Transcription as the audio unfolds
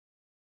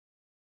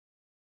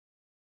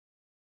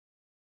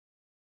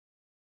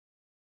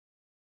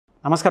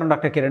నమస్కారం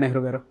డాక్టర్ కిరణ్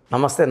నెహ్రూ గారు.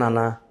 నమస్తే నాన్న.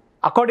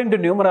 According to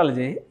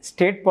numerology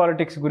state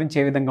politics గురించి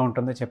ఏ విధంగా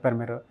ఉంటుందో చెప్పారు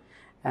మీరు.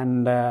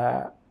 అండ్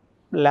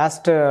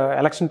లాస్ట్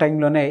ఎలక్షన్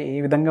టైంలోనే ఈ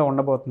విధంగా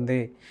ఉండబోతుంది.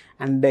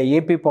 అండ్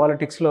ఏపీ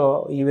పాలిటిక్స్లో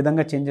ఈ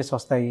విధంగా చేంజెస్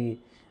వస్తాయి,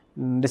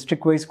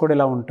 డిస్ట్రిక్ట్ వైజ్ కూడా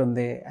ఇలా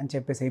ఉంటుంది అని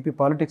చెప్పేసి ఏపీ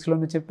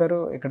పాలిటిక్స్లోనూ చెప్పారు,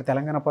 ఇక్కడ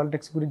తెలంగాణ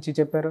పాలిటిక్స్ గురించి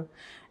చెప్పారు.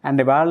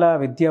 అండ్ వాళ్ళ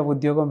విద్య,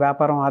 ఉద్యోగం,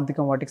 వ్యాపారం,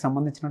 ఆర్థికం వాటికి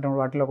సంబంధించినటువంటి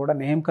వాటిలో కూడా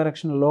నేమ్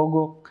కరెక్షన్,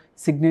 లోగో,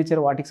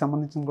 సిగ్నేచర్ వాటికి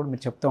సంబంధించిన కూడా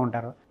మీరు చెప్తూ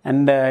ఉంటారు.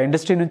 అండ్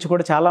ఇండస్ట్రీ నుంచి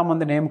కూడా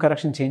చాలామంది నేమ్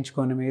కరెక్షన్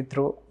చేయించుకొని మీ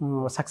త్రూ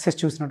సక్సెస్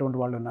చూసినటువంటి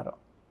వాళ్ళు ఉన్నారు.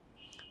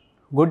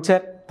 Good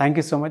sir, thank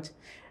you so much.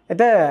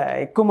 అయితే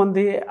ఎక్కువ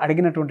మంది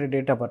అడిగినటువంటి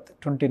date of birth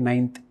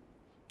 29th.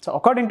 So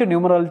according to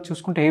numerology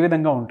చూసుకుంటే ఏ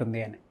విధంగా ఉంటుంది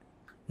అని.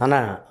 నాన్న,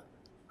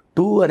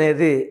 2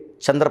 అనేది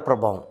చంద్ర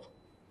ప్రభావం,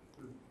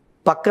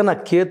 పక్కన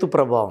కేతు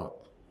ప్రభావం,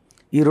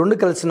 ఈ రెండు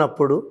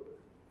కలిసినప్పుడు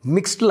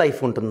మిక్స్డ్ లైఫ్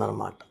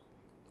ఉంటుందన్నమాట.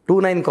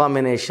 2-9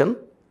 కాంబినేషన్.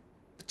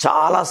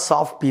 చాలా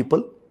సాఫ్ట్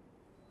పీపుల్,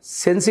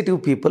 సెన్సిటివ్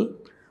పీపుల్.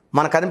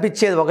 మనకు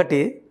అనిపించేది ఒకటి,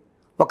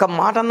 ఒక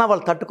మాట అన్నా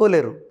వాళ్ళు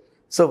తట్టుకోలేరు.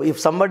 సో ఇఫ్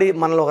సంబడి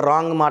మనలో ఒక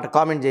రాంగ్ మాట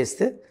కామెంట్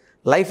చేస్తే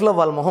లైఫ్లో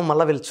వాళ్ళ మొహం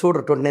మళ్ళీ వీళ్ళు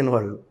చూడరు 29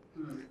 వాళ్ళు.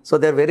 So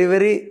they are very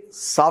very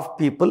soft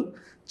people.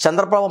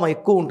 చంద్రప్రభావం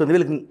ఎక్కువ ఉంటుంది,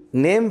 వీళ్ళకి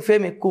నేమ్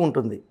ఫేమ్ ఎక్కువ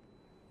ఉంటుంది.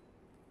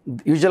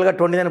 యూజువల్గా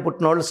 29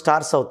 పుట్టిన వాళ్ళు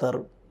స్టార్స్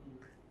అవుతారు,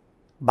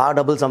 బాగా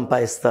డబ్బులు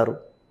సంపాదిస్తారు,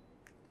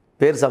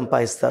 పేరు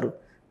సంపాదిస్తారు.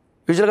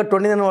 యూజువల్గా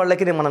 29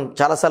 వాళ్ళకి మనం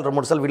చాలాసార్లు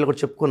 2-3 సార్లు వీళ్ళు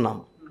కూడా చెప్పుకున్నాం.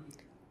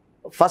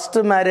 ఫస్ట్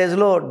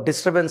మ్యారేజ్లో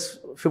డిస్టర్బెన్స్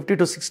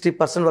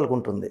 50-60% వాళ్ళకు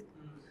ఉంటుంది.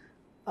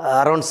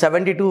 అరౌండ్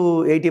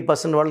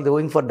 70-80% వాళ్ళు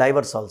going for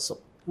divorce also.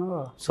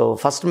 So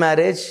first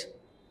marriage,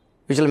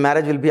 usual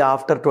marriage will be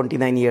after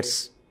 29 years.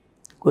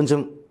 కొంచెం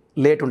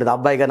లేట్ ఉంటుంది,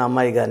 అబ్బాయి కానీ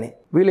అమ్మాయి కానీ.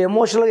 వీళ్ళు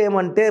ఎమోషనల్గా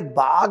ఏమంటే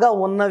బాగా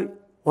ఉన్నవి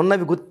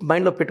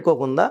మైండ్లో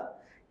పెట్టుకోకుండా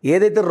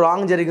ఏదైతే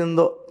రాంగ్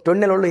జరిగిందో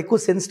 29 వాళ్ళు ఎక్కువ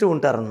సెన్సిటివ్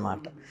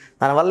ఉంటారనమాట.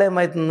 దానివల్ల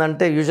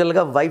ఏమవుతుందంటే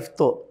యూజువల్గా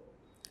వైఫ్తో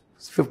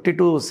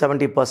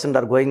 50-70%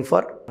 are going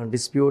for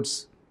disputes,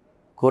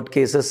 court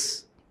cases,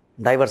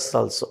 divorce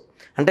also.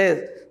 అంటే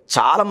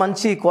చాలా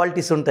మంచి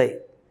క్వాలిటీస్ ఉంటాయి,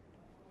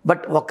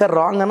 బట్ ఒక్క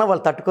రాంగ్ అన్న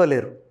వాళ్ళు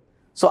తట్టుకోలేరు.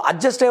 సో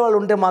అడ్జస్ట్ అయ్యే వాళ్ళు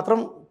ఉంటే మాత్రం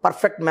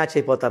పర్ఫెక్ట్ మ్యాచ్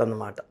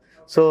అయిపోతారన్నమాట.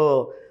 సో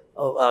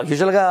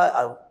యూజువల్గా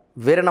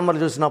వేరే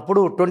నెంబర్లు చూసినప్పుడు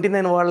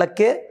 29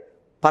 వాళ్ళకే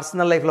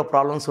పర్సనల్ లైఫ్లో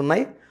ప్రాబ్లమ్స్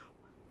ఉన్నాయి.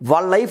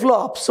 వాళ్ళ లైఫ్లో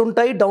అప్స్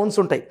ఉంటాయి, డౌన్స్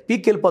ఉంటాయి,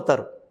 పీక్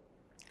వెళ్ళిపోతారు.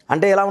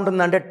 అంటే ఎలా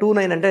ఉంటుందంటే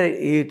 29 అంటే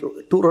ఈ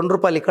 2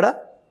 రూపాయలు ఇక్కడ,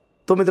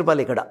 9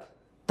 రూపాయలు ఇక్కడ,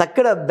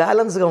 తక్కడ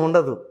బ్యాలెన్స్గా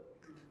ఉండదు.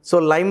 So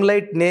lime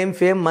light, name,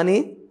 fame, money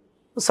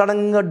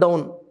సడన్గా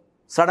డౌన్,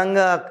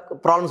 సడన్గా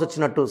ప్రాబ్లమ్స్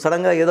వచ్చినట్టు,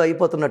 సడన్గా ఏదో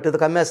అయిపోతున్నట్టు, ఏదో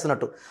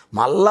కమ్మేస్తున్నట్టు,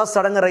 మళ్ళా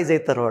సడన్గా రైజ్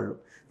అవుతారు వాళ్ళు.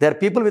 They are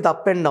people with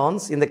up and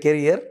downs in the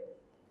career,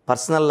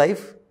 personal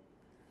life.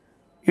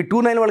 ఈ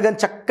 29 వాళ్ళు కానీ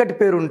చక్కటి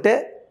పేరు ఉంటే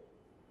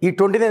ఈ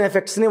 29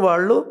 ఎఫెక్ట్స్ని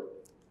వాళ్ళు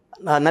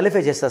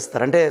నలిఫై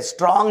చేసేస్తారు. అంటే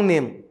స్ట్రాంగ్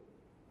నేమ్,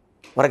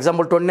 ఫర్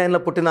ఎగ్జాంపుల్ 29లో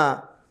పుట్టిన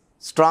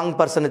స్ట్రాంగ్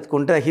పర్సన్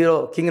ఎత్తుకుంటే హీరో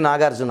కింగ్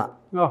నాగార్జున.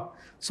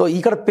 సో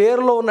ఇక్కడ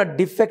పేరులో ఉన్న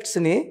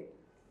డిఫెక్ట్స్ని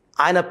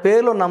ఆయన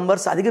పేరులో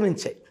నంబర్స్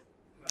అధిగమించాయి.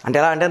 అంటే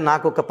ఎలా అంటే,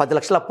 నాకు ఒక 10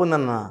 లక్షలు అప్పు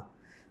ఉందన్న,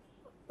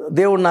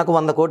 దేవుడు నాకు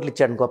 100 కోట్లు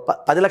ఇచ్చాడు అనుకో,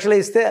 10 లక్షలు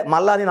ఇస్తే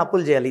మళ్ళీ నేను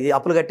అప్పులు చేయాలి, ఇది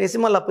అప్పులు కట్టేసి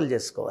మళ్ళీ అప్పులు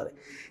చేసుకోవాలి.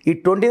 ఈ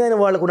 29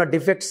 వాళ్ళకు ఉన్న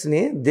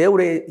డిఫెక్ట్స్ని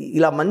దేవుడు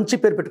ఇలా మంచి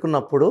పేరు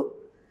పెట్టుకున్నప్పుడు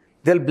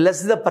they will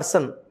bless the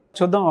person.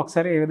 చూద్దాం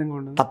ఒకసారి ఏ విధంగా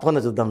ఉంటుంది. తప్పకుండా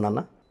చూద్దాం నాన్న.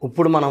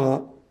 ఇప్పుడు మనము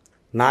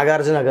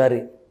నాగార్జున గారి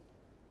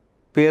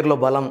పేరులో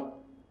బలం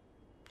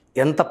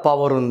ఎంత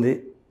పవర్ ఉంది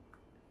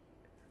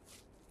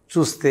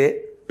చూస్తే,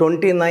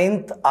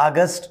 29th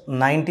August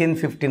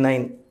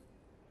 1959,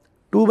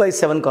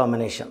 2/7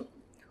 కాంబినేషన్.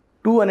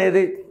 2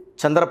 అనేది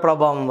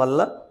చంద్రప్రభావం వల్ల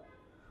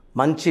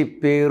మంచి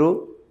పేరు,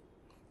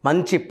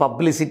 మంచి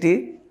పబ్లిసిటీ,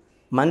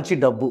 మంచి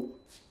డబ్బు.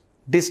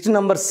 డిస్ట్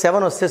నెంబర్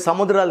 7 వస్తే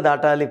సముద్రాలు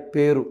దాటాలి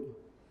పేరు.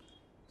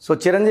 సో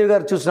చిరంజీవి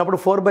గారు చూసినప్పుడు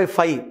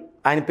 4/5,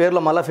 ఆయన పేరులో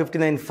మళ్ళీ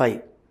 59/5.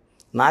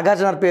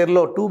 నాగార్జున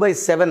పేరులో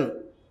 2/7,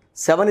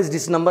 7 ఇస్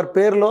డిస్ట్ నెంబర్.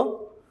 పేరులో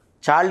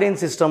చాల్డీన్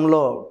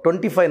సిస్టంలో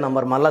 25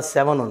 నంబర్, మళ్ళీ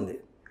 7 ఉంది.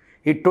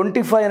 ఈ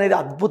 25 అనేది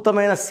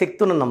అద్భుతమైన శక్తి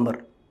ఉన్న నంబర్.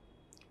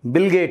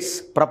 బిల్ గేట్స్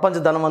ప్రపంచ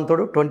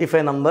ధనవంతుడు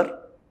 25 number.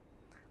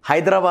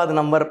 Hyderabad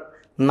number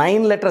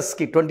 9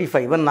 లెటర్స్కి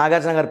 25. Even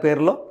Nagarjuna గారి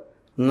పేరులో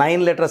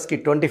 9 లెటర్స్కి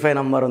 25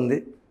 నంబర్ ఉంది.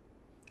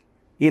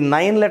 ఈ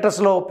 9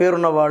 లెటర్స్లో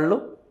పేరున్న వాళ్ళు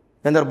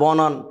when they are born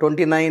on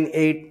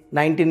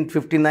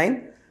 29/8/1959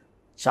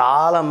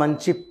 చాలా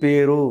మంచి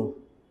పేరు,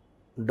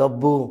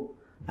 డబ్బు,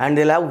 and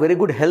they have very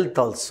good health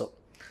also.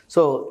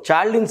 So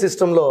చాల్డీన్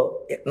సిస్టంలో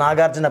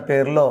నాగార్జున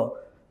పేరులో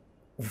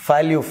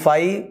వాల్యూ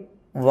 5,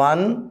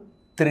 1,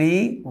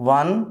 3,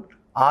 1,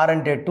 R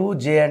అంటే 2,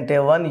 J అంటే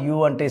 1, U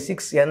అంటే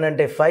 6, N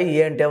అంటే 5, A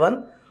అంటే 1,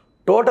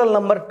 టోటల్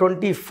నంబర్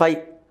 25.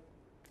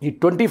 ఈ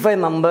 25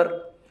 నంబర్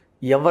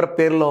ఎవరి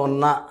పేరులో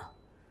ఉన్నా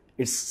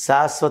ఇట్స్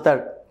శాశ్వత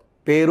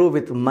పేరు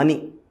with money.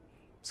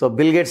 So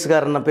bill gates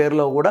గారు అన్న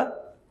పేరులో కూడా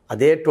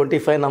అదే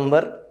 25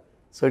 number.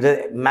 So it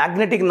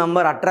magnetic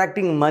number,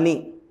 attracting money,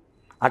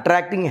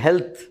 attracting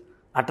health,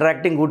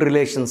 attracting good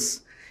relations.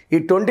 ఈ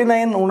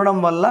 29 ఉండడం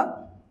వల్ల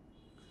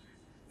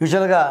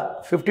యూజువల్గా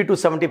 50 to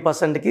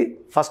 70%కి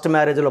ఫస్ట్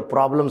మ్యారేజ్లో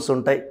ప్రాబ్లమ్స్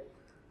ఉంటాయి.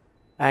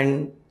 And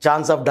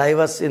chance of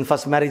divorce in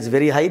first marriage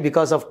very high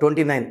because of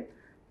 29.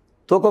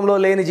 తూకంలో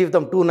లేని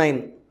జీవితం 29.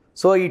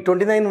 సో ఈ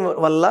 29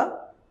 వల్ల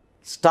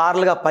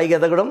స్టార్లుగా పైకి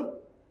ఎదగడం,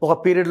 ఒక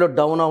పీరియడ్లో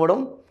డౌన్ అవ్వడం,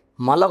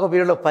 మళ్ళీ ఒక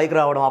పీరియడ్లో పైకి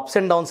రావడం, అప్స్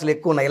అండ్ డౌన్స్లు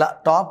ఎక్కువ ఉన్నాయి. ఇలా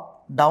top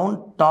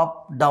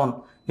down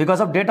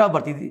because of date of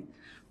birth. ఇది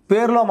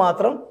పేరులో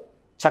మాత్రం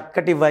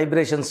చక్కటి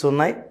వైబ్రేషన్స్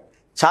ఉన్నాయి.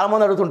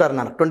 చాలామంది అడుగుతుంటారు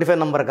నాకు 25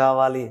 నెంబర్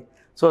కావాలి.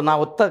 సో నా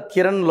ఉత్త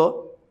కిరణ్లో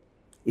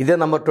ఇదే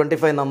నెంబర్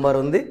 25 నెంబర్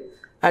ఉంది.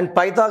 అండ్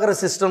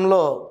పైథాగరస్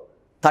సిస్టంలో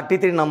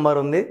 33 నెంబర్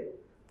ఉంది.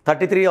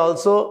 33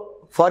 also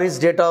for his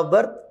date of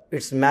birth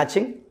it's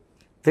matching.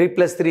 3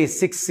 + 3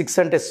 6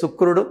 అంటే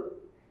శుక్రుడు,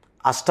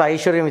 అష్ట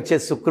ఐశ్వర్యం ఇచ్చే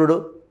శుక్రుడు,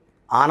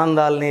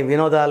 ఆనందాలని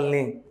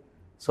వినోదాలని,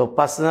 సో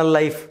పర్సనల్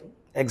లైఫ్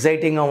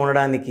ఎగ్జైటింగ్గా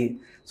ఉండడానికి,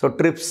 సో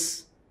ట్రిప్స్,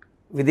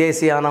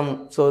 విదేశీయానం,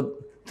 సో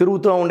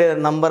తిరుగుతూ ఉండే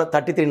number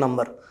 33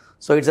 number.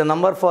 So it's a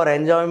number for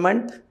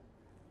enjoyment,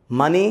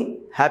 money,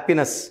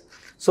 happiness.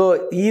 So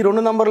ఈ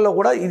 2 నంబర్లో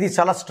కూడా ఇది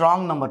చాలా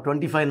స్ట్రాంగ్ నంబర్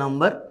 25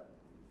 నంబర్.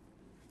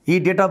 ఈ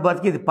డేట్ ఆఫ్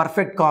బర్త్కి ఇది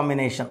పర్ఫెక్ట్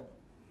కాంబినేషన్.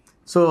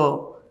 సో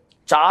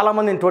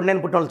చాలామంది నేను 29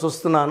 పుట్టిన వాళ్ళు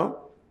చూస్తున్నాను,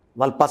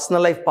 వాళ్ళ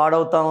పర్సనల్ లైఫ్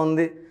పాడవుతూ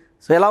ఉంది.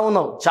 సో ఎలా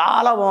ఉన్నావు?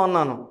 చాలా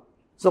బాగున్నాను.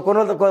 సో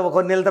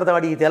కొన్ని నెలల తర్వాత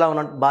అడిగితే ఎలా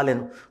ఉన్నాను?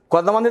 బాగాలేను.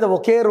 కొంతమంది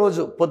ఒకే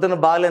రోజు పొద్దున్న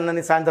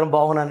బాగాలేనని సాయంత్రం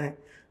బాగున్నానని,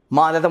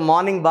 లేదా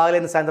మార్నింగ్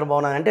బాగాలేని సాయంత్రం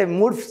బాగున్నాను అంటే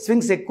మూడ్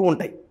స్వింగ్స్ ఎక్కువ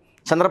ఉంటాయి.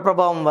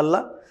 చంద్రప్రభావం వల్ల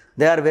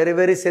they are very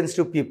very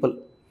sensitive people.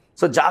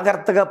 So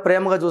జాగ్రత్తగా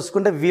ప్రేమగా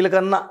చూసుకుంటే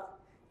వీళ్ళకన్నా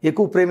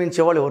ఎక్కువ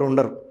ప్రేమించేవాళ్ళు ఎవరు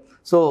ఉండరు.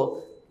 సో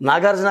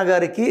నాగార్జున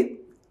గారికి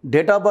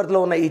డేట్ ఆఫ్ బర్త్లో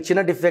ఉన్న ఈ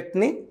చిన్న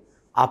డిఫెక్ట్ని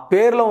ఆ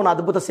పేరులో ఉన్న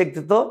అద్భుత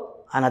శక్తితో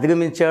ఆయన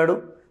అధిగమించాడు,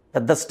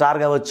 పెద్ద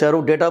స్టార్గా వచ్చారు.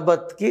 డేట్ ఆఫ్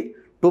బర్త్కి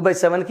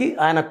 2/7కి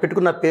ఆయన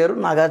పెట్టుకున్న పేరు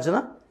Nagarjuna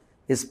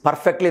is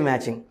perfectly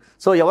matching.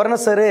 So ఎవరైనా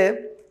సరే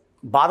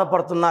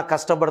బాధపడుతున్నా,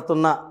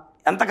 కష్టపడుతున్నా,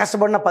 ఎంత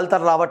కష్టపడినా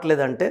ఫలితాలు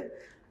రావట్లేదంటే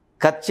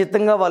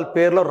ఖచ్చితంగా వాళ్ళ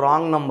పేరులో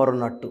రాంగ్ నంబర్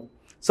ఉన్నట్టు.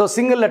 So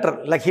single letter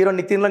like hero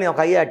నితిన్లో నేను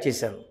ఒక ఐ యాడ్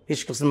చేశాను.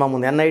 హిస్టరీ సినిమా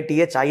ముందు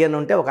NITHIN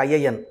ఉంటే ఒక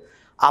IIN,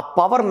 ఆ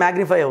పవర్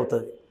మ్యాగ్నిఫై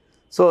అవుతుంది.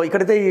 సో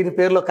ఇక్కడైతే ఈ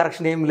పేరులో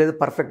కరెక్షన్ ఏం లేదు,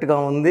 పర్ఫెక్ట్గా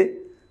ఉంది.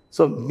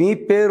 సో మీ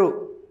పేరు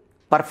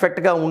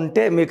పర్ఫెక్ట్గా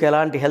ఉంటే మీకు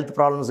ఎలాంటి హెల్త్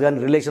ప్రాబ్లమ్స్ కానీ,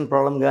 రిలేషన్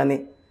ప్రాబ్లమ్ కానీ,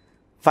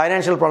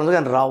 ఫైనాన్షియల్ ప్రాబ్లమ్స్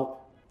కానీ రావు.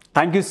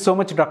 Thank you so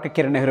much doctor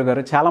Kiran Nehru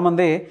గారు.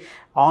 చాలామంది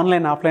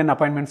ఆన్లైన్ ఆఫ్లైన్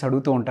అపాయింట్మెంట్స్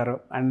అడుగుతూ ఉంటారు.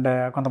 అండ్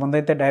కొంతమంది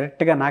అయితే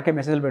డైరెక్ట్గా నాకే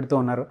మెసేజ్లు పెడుతూ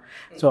ఉన్నారు.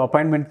 సో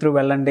అపాయింట్మెంట్ త్రూ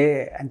వెళ్ళండి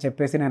అని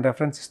చెప్పేసి నేను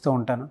రెఫరెన్స్ ఇస్తూ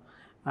ఉంటాను.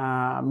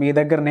 మీ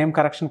దగ్గర నేమ్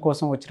కరెక్షన్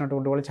కోసం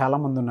వచ్చినటువంటి వాళ్ళు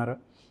చాలామంది ఉన్నారు.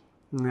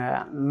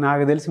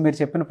 నాకు తెలిసి మీరు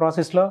చెప్పిన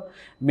ప్రాసెస్లో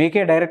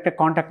మీకే డైరెక్ట్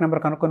కాంటాక్ట్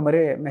నెంబర్ కనుక్కొని మరీ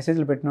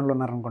మెసేజ్లు పెట్టిన వాళ్ళు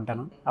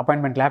ఉన్నారనుకుంటాను,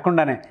 అపాయింట్మెంట్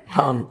లేకుండానే.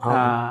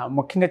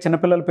 ముఖ్యంగా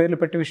చిన్నపిల్లల పేర్లు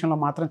పెట్టే విషయంలో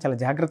మాత్రం చాలా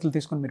జాగ్రత్తలు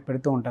తీసుకొని మీరు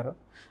పెడుతూ ఉంటారు.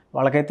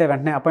 వాళ్ళకైతే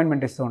వెంటనే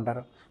అపాయింట్మెంట్ ఇస్తూ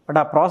ఉంటారు. బట్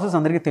ఆ ప్రాసెస్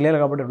అందరికీ తెలియాలి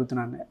కాబట్టి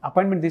అడుగుతున్నాను,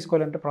 అపాయింట్మెంట్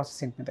తీసుకోవాలంటే ప్రాసెస్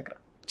ఏంటి మీ దగ్గర?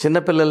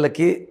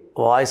 చిన్నపిల్లలకి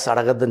వాయిస్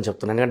అడగద్దని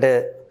చెప్తున్నాను. ఎందుకంటే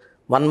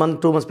 1 month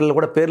 2 months పిల్లలు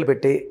కూడా పేర్లు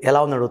పెట్టి ఎలా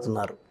ఉందని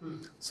అడుగుతున్నారు.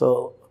 So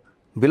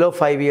below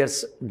 5 years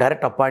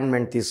direct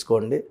appointment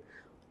తీసుకోండి.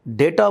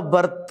 డేట్ ఆఫ్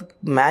బర్త్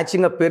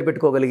మ్యాచింగ్గా పేరు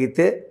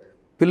పెట్టుకోగలిగితే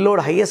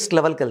పిల్లోడు హైయెస్ట్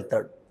లెవెల్కి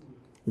వెళ్తాడు.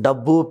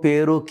 డబ్బు,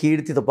 పేరు,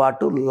 కీర్తితో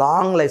పాటు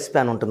లాంగ్ లైఫ్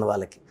స్పాన్ ఉంటుంది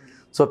వాళ్ళకి.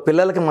 సో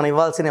పిల్లలకి మనం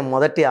ఇవ్వాల్సిన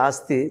మొదటి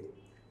ఆస్తి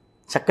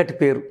చక్కటి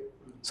పేరు.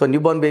 సో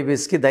న్యూబార్న్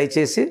బేబీస్కి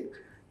దయచేసి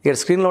ఇక్కడ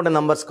స్క్రీన్లో ఉండే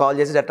నెంబర్స్ కాల్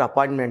చేసి డైరెక్ట్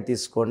అపాయింట్మెంట్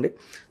తీసుకోండి.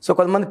 సో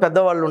కొంతమంది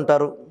పెద్దవాళ్ళు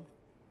ఉంటారు,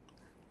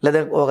 లేదా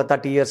ఒక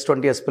 30 years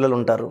 20 years పిల్లలు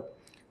ఉంటారు.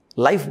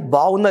 లైఫ్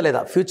బాగుందా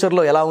లేదా,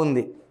 ఫ్యూచర్లో ఎలా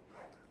ఉంది?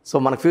 సో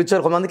మన ఫ్యూచర్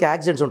కొంతమందికి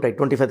యాక్సిడెంట్స్ ఉంటాయి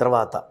 25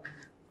 తర్వాత.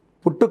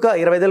 పుట్టుక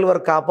 25 ఏళ్ళ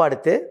వరకు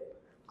కాపాడితే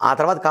ఆ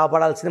తర్వాత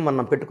కాపాడాల్సింది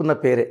మనం పెట్టుకున్న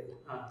పేరే.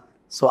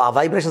 సో ఆ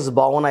వైబ్రేషన్స్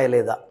బాగున్నాయా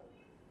లేదా?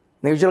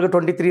 యూజువల్గా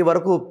 23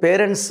 వరకు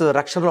పేరెంట్స్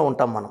రక్షణలో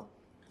ఉంటాం మనం.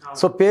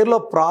 సో పేరులో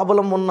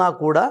ప్రాబ్లం ఉన్నా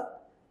కూడా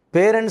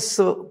పేరెంట్స్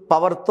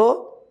పవర్తో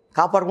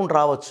కాపాడుకుంటూ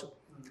రావచ్చు.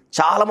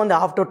 చాలామంది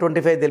after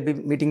 25 Dil be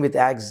meeting with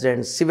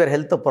accidents, severe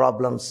health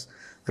problems,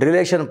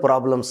 relation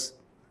problems.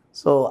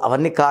 So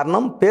అవన్నీ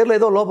కారణం పేర్లో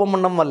ఏదో లోపం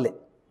ఉండడం వల్లే.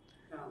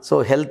 సో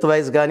హెల్త్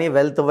వైజ్ కానీ,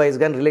 వెల్త్ వైజ్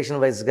కానీ, రిలేషన్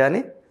వైజ్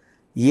కానీ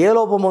ఏ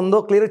లోపం ఉందో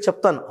క్లియర్గా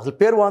చెప్తాను. అసలు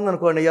పేరు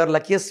బాగుందనుకోండి, యూఆర్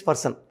లక్కీయెస్ట్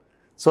పర్సన్.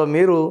 సో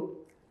మీరు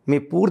మీ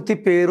పూర్తి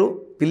పేరు,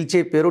 పిలిచే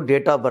పేరు,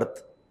 డేట్ ఆఫ్ బర్త్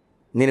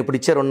నేను ఇప్పుడు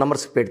ఇచ్చే 2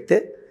 numbers పెడితే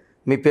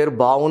మీ పేరు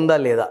బాగుందా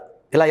లేదా,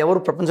 ఇలా ఎవరు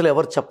ప్రపంచంలో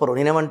ఎవరు చెప్పరు.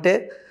 నేనేమంటే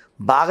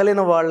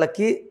బాగలేని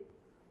వాళ్ళకి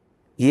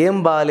ఏం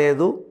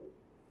బాగాలేదు,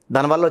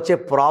 దానివల్ల వచ్చే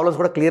ప్రాబ్లమ్స్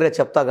కూడా క్లియర్గా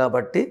చెప్తా.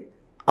 కాబట్టి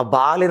ఆ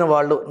బాగలేని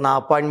వాళ్ళు నా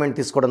అపాయింట్మెంట్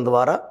తీసుకోవడం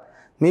ద్వారా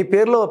మీ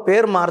పేరులో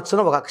పేరు మార్చున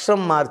ఒక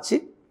అక్షరం మార్చి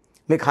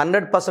మీకు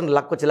 100%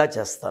 లక్ వచ్చేలా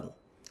చేస్తాను.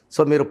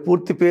 సో మీరు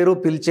పూర్తి పేరు,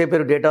 పిలిచే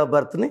పేరు, డేట్ ఆఫ్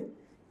బర్త్ని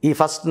ఈ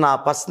ఫస్ట్ నా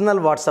పర్సనల్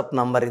వాట్సాప్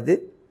నంబర్ ఇది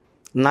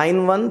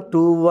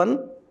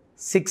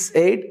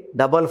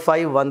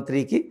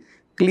 9121685513కి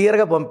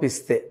క్లియర్గా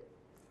పంపిస్తే,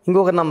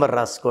 ఇంకొక నంబర్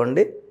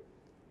రాసుకోండి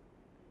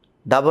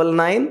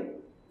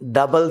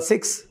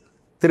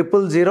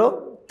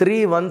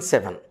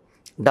 9966000317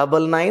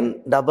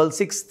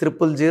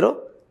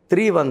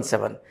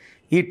 9966000317.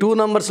 ఈ 2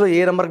 numbers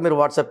ఏ నెంబర్కి మీరు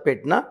వాట్సాప్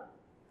పెట్టినా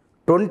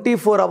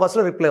 24 hours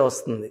రిప్లై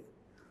వస్తుంది.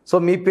 సో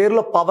మీ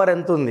పేరులో పవర్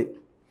ఎంత ఉంది,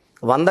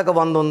 100కి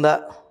 100 ఉందా,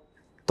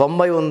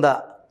 90 ఉందా,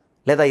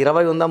 లేదా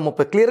 20 ఉందా,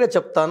 30 క్లియర్గా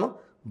చెప్తాను.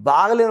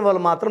 బాగలేని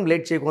వాళ్ళు మాత్రం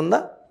లేట్ చేయకుండా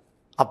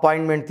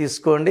అపాయింట్మెంట్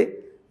తీసుకోండి.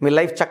 మీ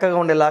లైఫ్ చక్కగా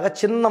ఉండేలాగా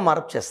చిన్న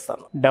మార్పు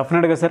చేస్తాను.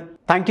 డెఫినెట్గా sir.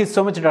 Thank you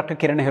so much doctor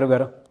Kiran Nehru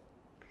గారు.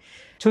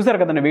 చూసారు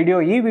కదండి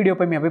ఈ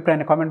వీడియోపై మీ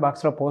అభిప్రాయాన్ని కామెంట్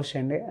బాక్స్లో పోస్ట్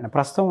చేయండి. అండ్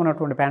ప్రస్తుతం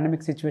ఉన్నటువంటి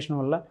పాండమిక్ సిచ్యువేషన్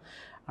వల్ల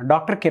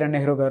డాక్టర్ కిరణ్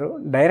నెహ్రూ గారు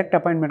డైరెక్ట్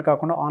అపాయింట్మెంట్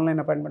కాకుండా ఆన్లైన్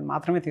అపాయింట్మెంట్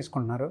మాత్రమే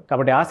తీసుకుంటున్నారు.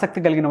 కాబట్టి ఆసక్తి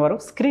కలిగిన వారు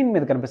స్క్రీన్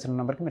మీద కనిపిస్తున్న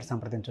నెంబర్కి మీరు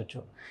సంప్రదించవచ్చు.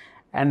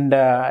 అండ్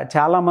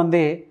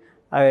చాలామంది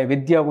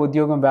విద్య,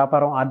 ఉద్యోగం,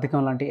 వ్యాపారం,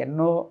 ఆర్థికం లాంటి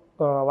ఎన్నో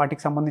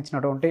వాటికి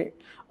సంబంధించినటువంటి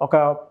ఒక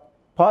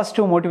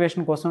పాజిటివ్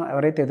మోటివేషన్ కోసం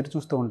ఎవరైతే ఎదురు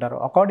చూస్తూ ఉంటారో,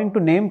 అకార్డింగ్ టు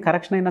నేమ్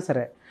కరెక్షన్ అయినా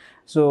సరే,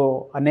 సో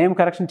ఆ నేమ్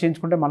కరెక్షన్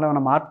చేయించుకుంటే మళ్ళీ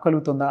ఏమైనా మార్పు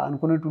కలుగుతుందా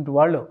అనుకునేటువంటి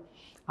వాళ్ళు,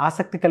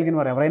 ఆసక్తి కలిగిన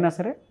వారు ఎవరైనా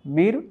సరే,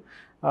 మీరు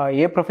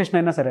ఏ ప్రొఫెషన్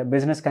అయినా సరే,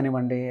 బిజినెస్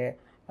కానివ్వండి,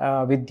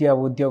 విద్య,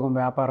 ఉద్యోగం,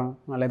 వ్యాపారం,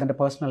 లేదంటే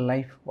పర్సనల్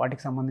లైఫ్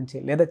వాటికి సంబంధించి,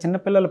 లేదా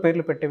చిన్నపిల్లల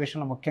పేర్లు పెట్టే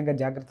విషయంలో ముఖ్యంగా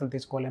జాగ్రత్తలు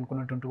తీసుకోవాలి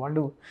అనుకున్నటువంటి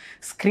వాళ్ళు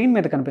స్క్రీన్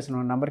మీద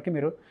కనిపిస్తున్న నెంబర్కి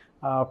మీరు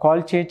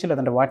కాల్ చేయొచ్చు,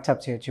 లేదంటే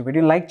వాట్సాప్ చేయొచ్చు.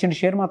 వీడియోని లైక్ చేయండి,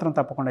 షేర్ మాత్రం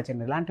తప్పకుండా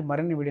చేయండి. ఇలాంటి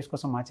మరిన్ని వీడియోస్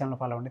కోసం మా ఛానల్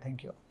ఫాలో అవ్వండి.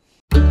 Thank you.